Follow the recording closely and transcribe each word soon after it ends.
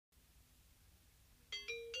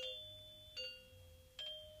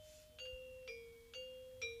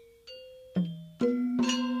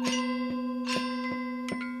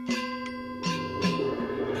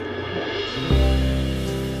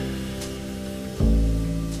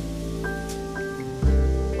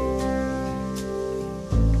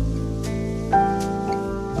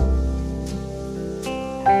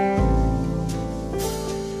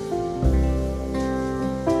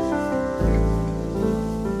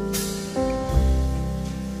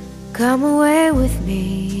Come away with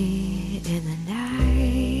me in the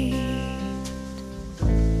night.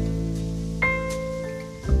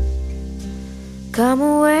 Come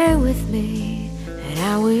away with me and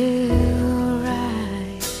I will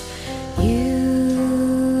write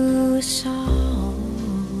you a song.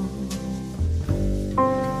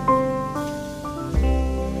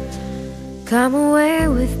 Come away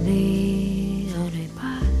with me on a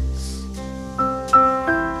bus.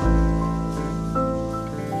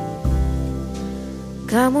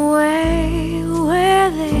 Come away where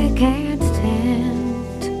they can't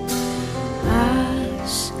tempt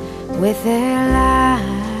us with their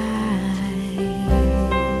lies.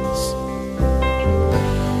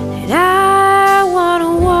 And I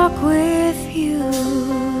wanna walk with you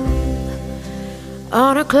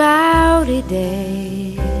on a cloudy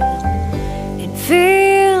day in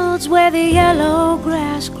fields where the yellow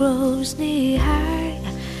grass grows knee high.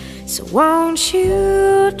 So won't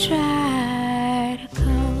you try to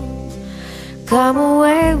come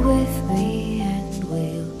away with me and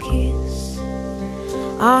we'll kiss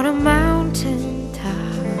on a mountain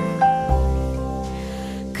top.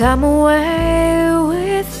 Come away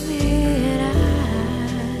with me and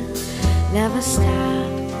I'll never stop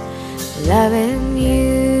loving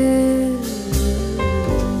you.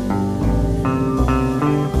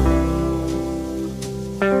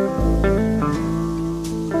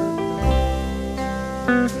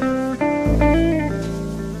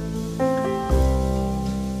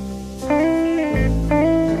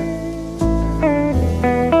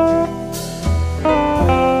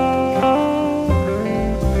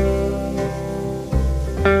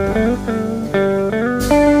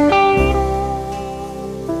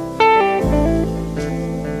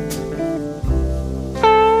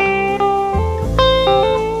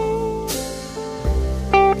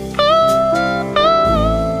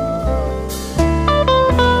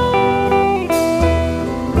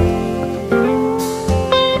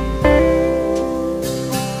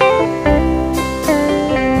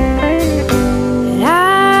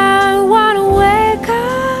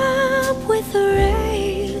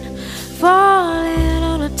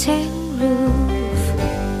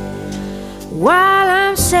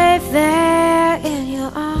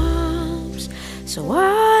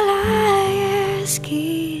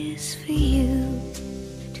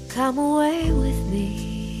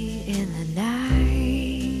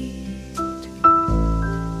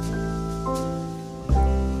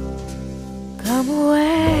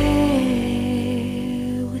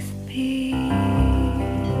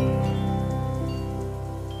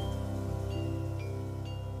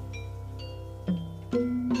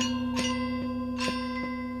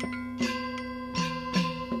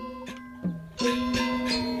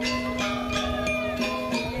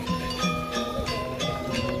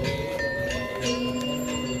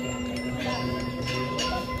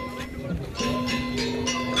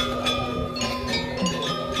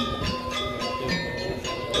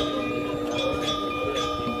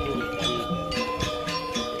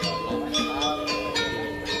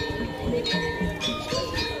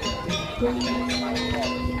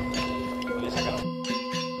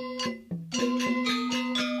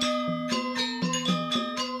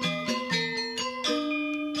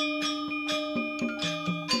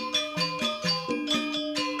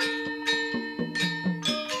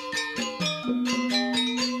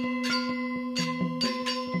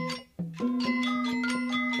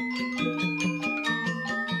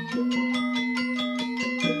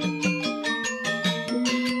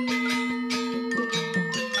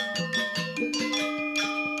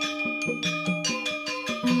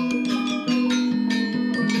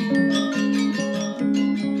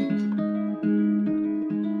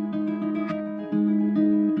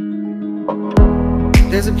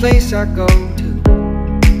 There's a place I go to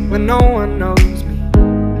when no one knows me.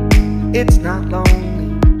 It's not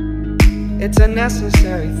lonely, it's a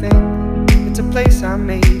necessary thing. It's a place I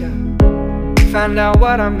made up, find out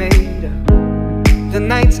what I made of. The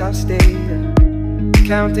nights I've stayed up,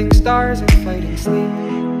 counting stars and fighting sleep.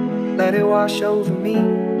 Let it wash over me,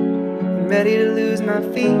 I'm ready to lose my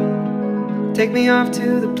feet. Take me off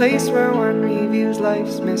to the place where one reviews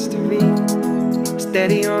life's mystery.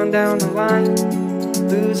 Steady on down the line,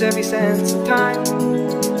 lose every sense of time.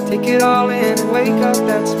 Take it all in and wake up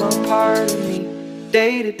that small part of me.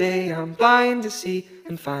 Day to day I'm blind to see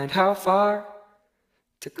and find how far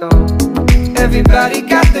to go. Everybody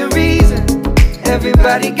got their reason,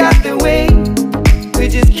 everybody got their way. We're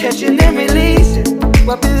just catching and releasing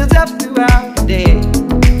what builds up throughout the day.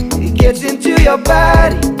 It gets into your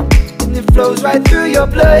body and it flows right through your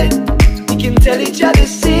blood. We can tell each other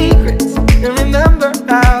secrets and remember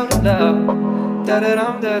how to love. da da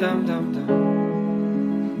dum da dum dum dum,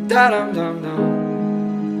 da dum dum dum,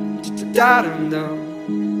 da dum dum,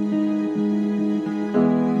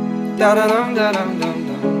 da da dum da dum dum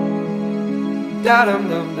dum, da dum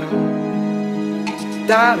dum dum,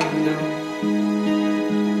 da dum dum.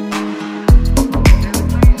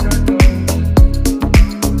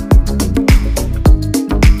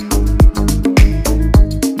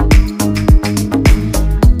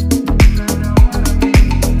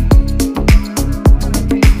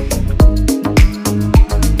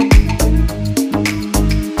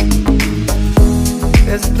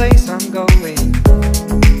 There's a place I'm going,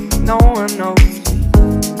 no one knows me.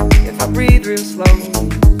 If I breathe real slow,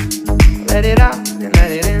 let it out and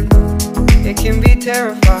let it in. It can be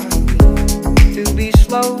terrifying to be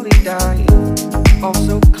slowly dying,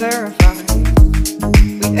 also clarifying.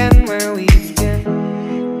 We end where we begin,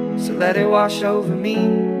 so let it wash over me.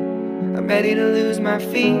 I'm ready to lose my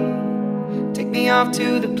feet. Take me off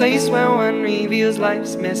to the place where one reveals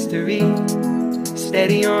life's mystery.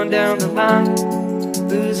 Steady on down the line,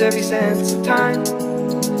 lose every sense of time.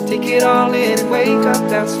 Take it all in and wake up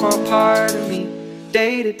that small part of me.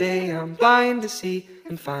 Day to day I'm blind to see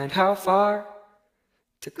and find how far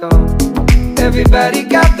to go. Everybody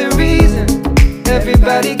got the reason,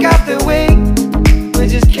 everybody got the way. We're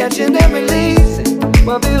just catching and releasing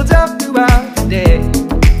what builds up throughout the day.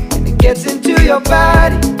 And it gets into your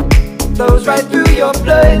body, flows right through your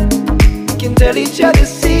blood. We can tell each other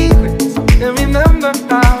secrets and remember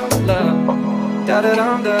how to love. Da da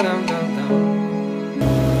dum da dum dum dum,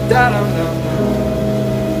 da dum dum dum,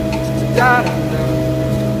 da dum dum,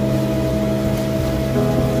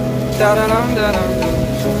 da da dum da dum dum,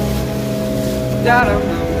 da dum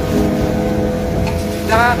dum dum,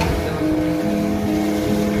 da dum dum.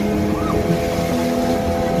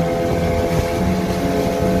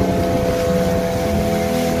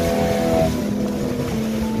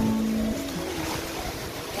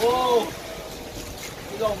哦，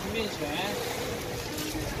就在我们面前。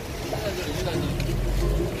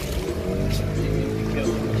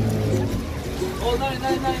哦，那里。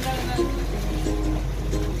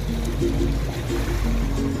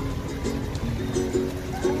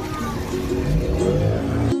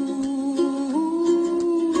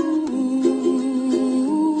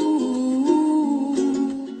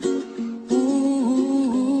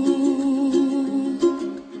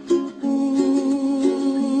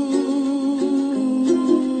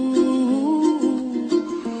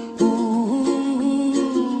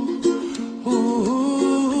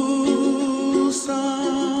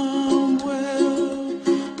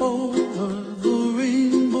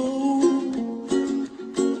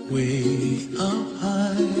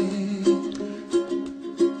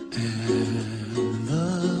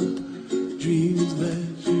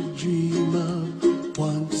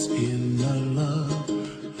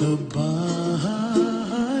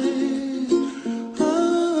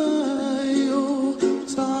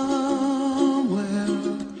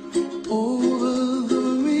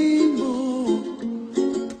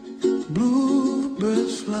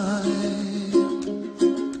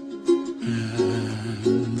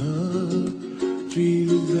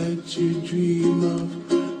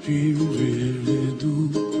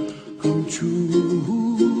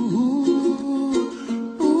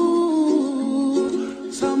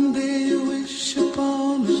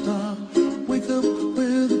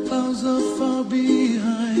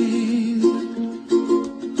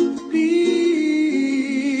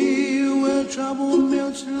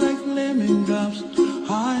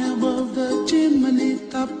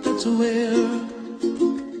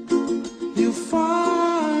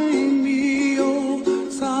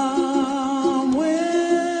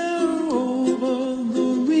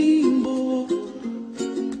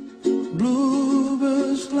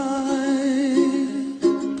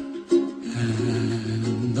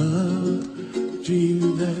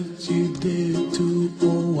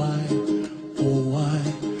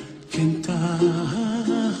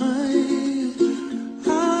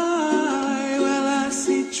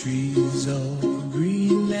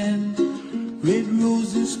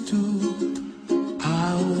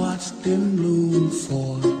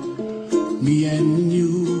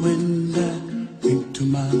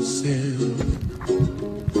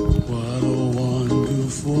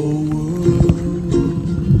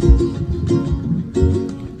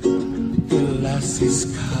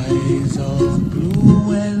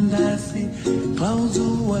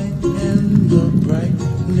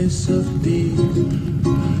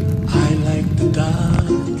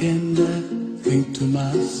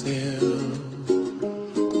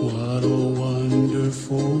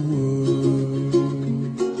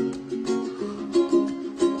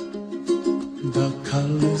The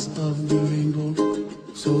colors of the rainbow,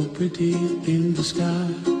 so pretty in the sky,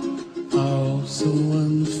 are also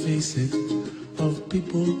on the faces of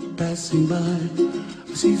people passing by.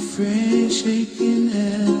 I see friends shaking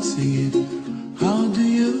hands, singing, how do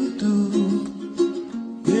you do?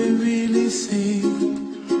 They really say,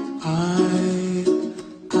 I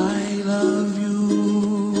love you.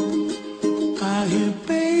 I hear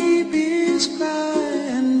babies cry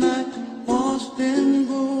and I watch them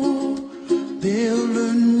go. They'll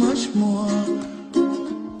learn much more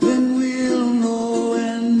than we'll know.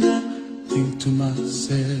 And I think to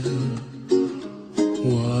myself,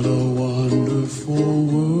 what a wonderful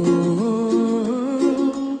world.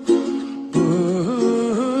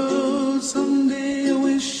 Someday I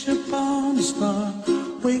wish upon a star,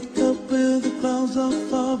 wake up where the clouds are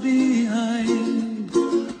far behind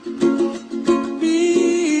me,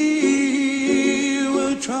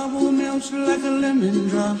 where trouble melts like a lemon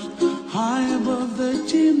drops high above the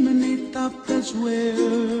chimney top. That's where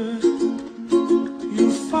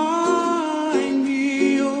you find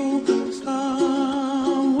me, oh, somewhere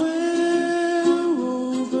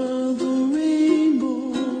over the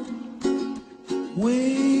rainbow,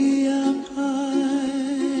 way up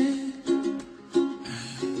high.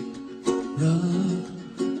 The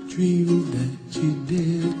dream that you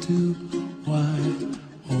dare to, why,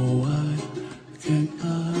 oh why can't I,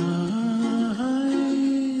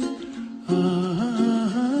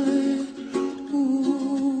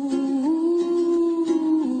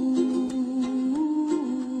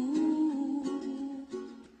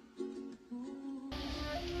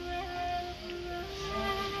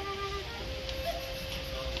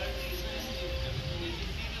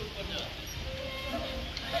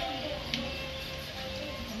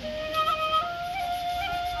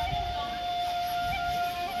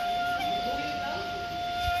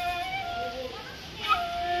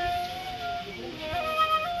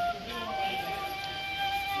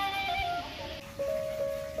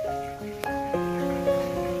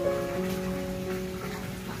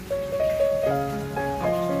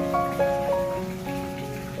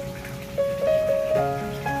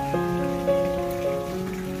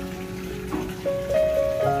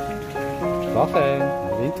 Dolphin,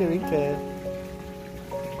 winke, winke.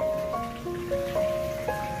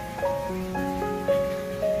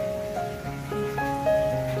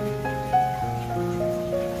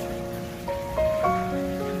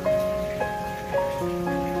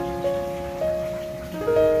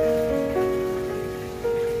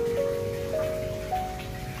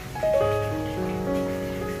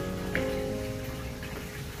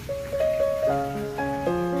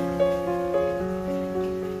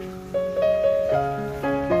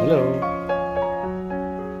 Hello.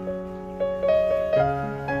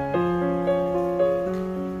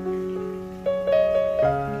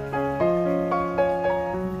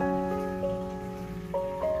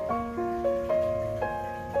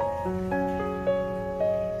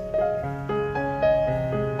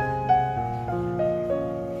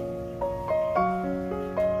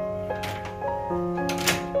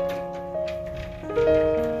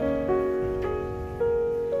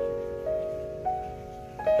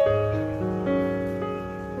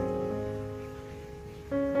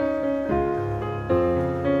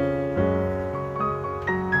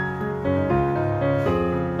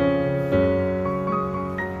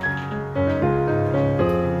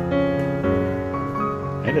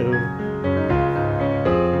 Hello.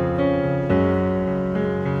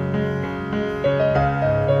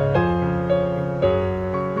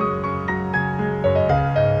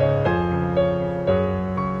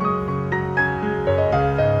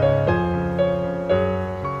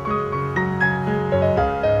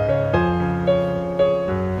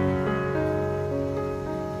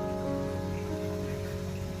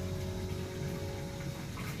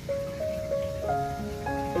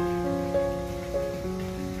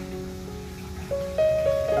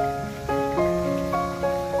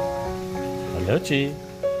 Hello, Chi.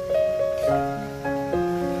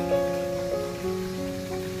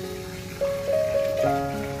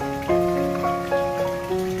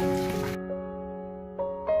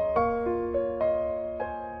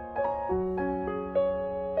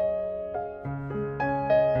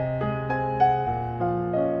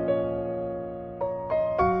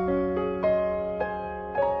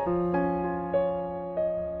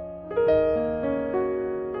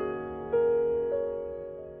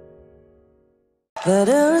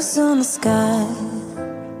 Letters on the sky,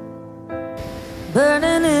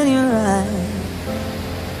 burning in your eyes.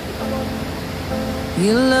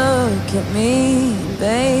 You look at me,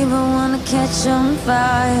 babe, I wanna catch on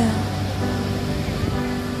fire.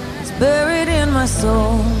 It's buried in my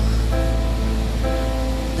soul,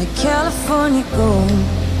 like California gold.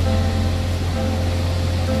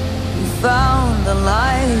 You found the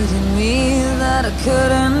light in me that I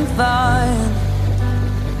couldn't find.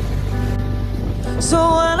 So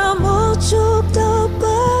when I'm all choked up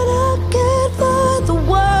but I can't find the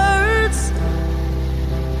words,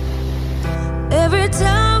 every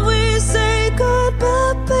time we say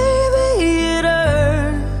goodbye, baby, it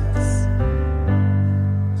hurts.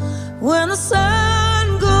 When the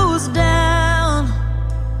sun goes down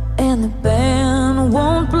and the band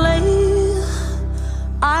won't play,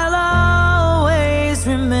 I'll always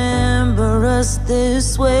remember us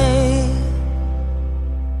this way.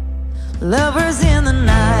 Lovers in the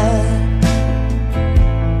night,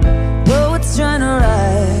 poets trying to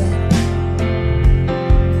write.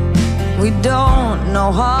 We don't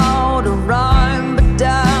know how to rhyme, but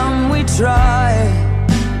damn, we try.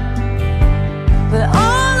 But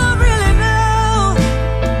all I really know,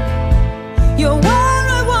 you're where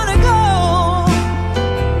I wanna go.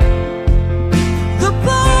 The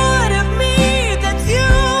part of me that's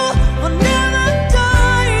you will never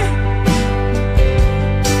die.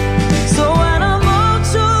 So when I'm all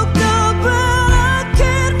choked up and I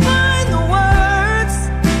can't find the words,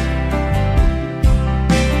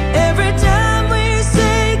 every time we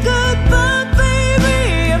say goodbye, baby,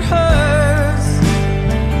 it hurts.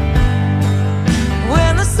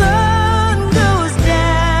 When the sun goes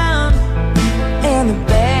down and the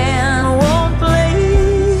band won't play,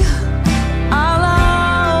 I'll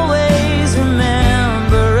always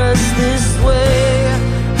remember us this way.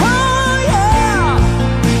 Oh yeah,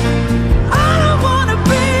 I don't wanna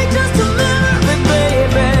be just a memory,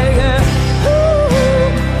 baby.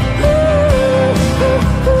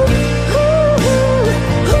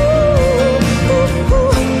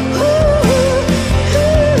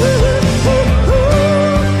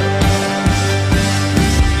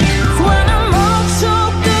 When I'm all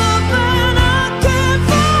choked up and I can't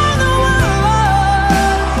find the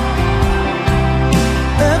words,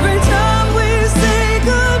 every time we say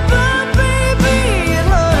goodbye, baby, it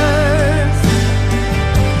hurts.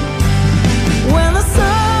 When the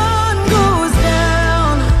sun goes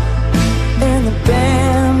down and the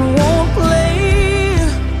band won't play,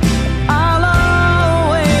 I'll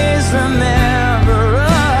always remember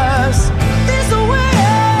us this way.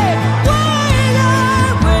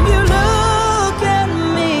 When you look at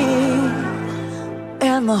me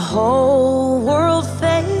and the whole world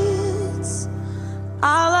fades,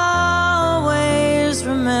 I'll always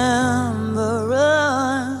remember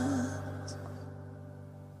us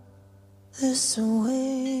this way.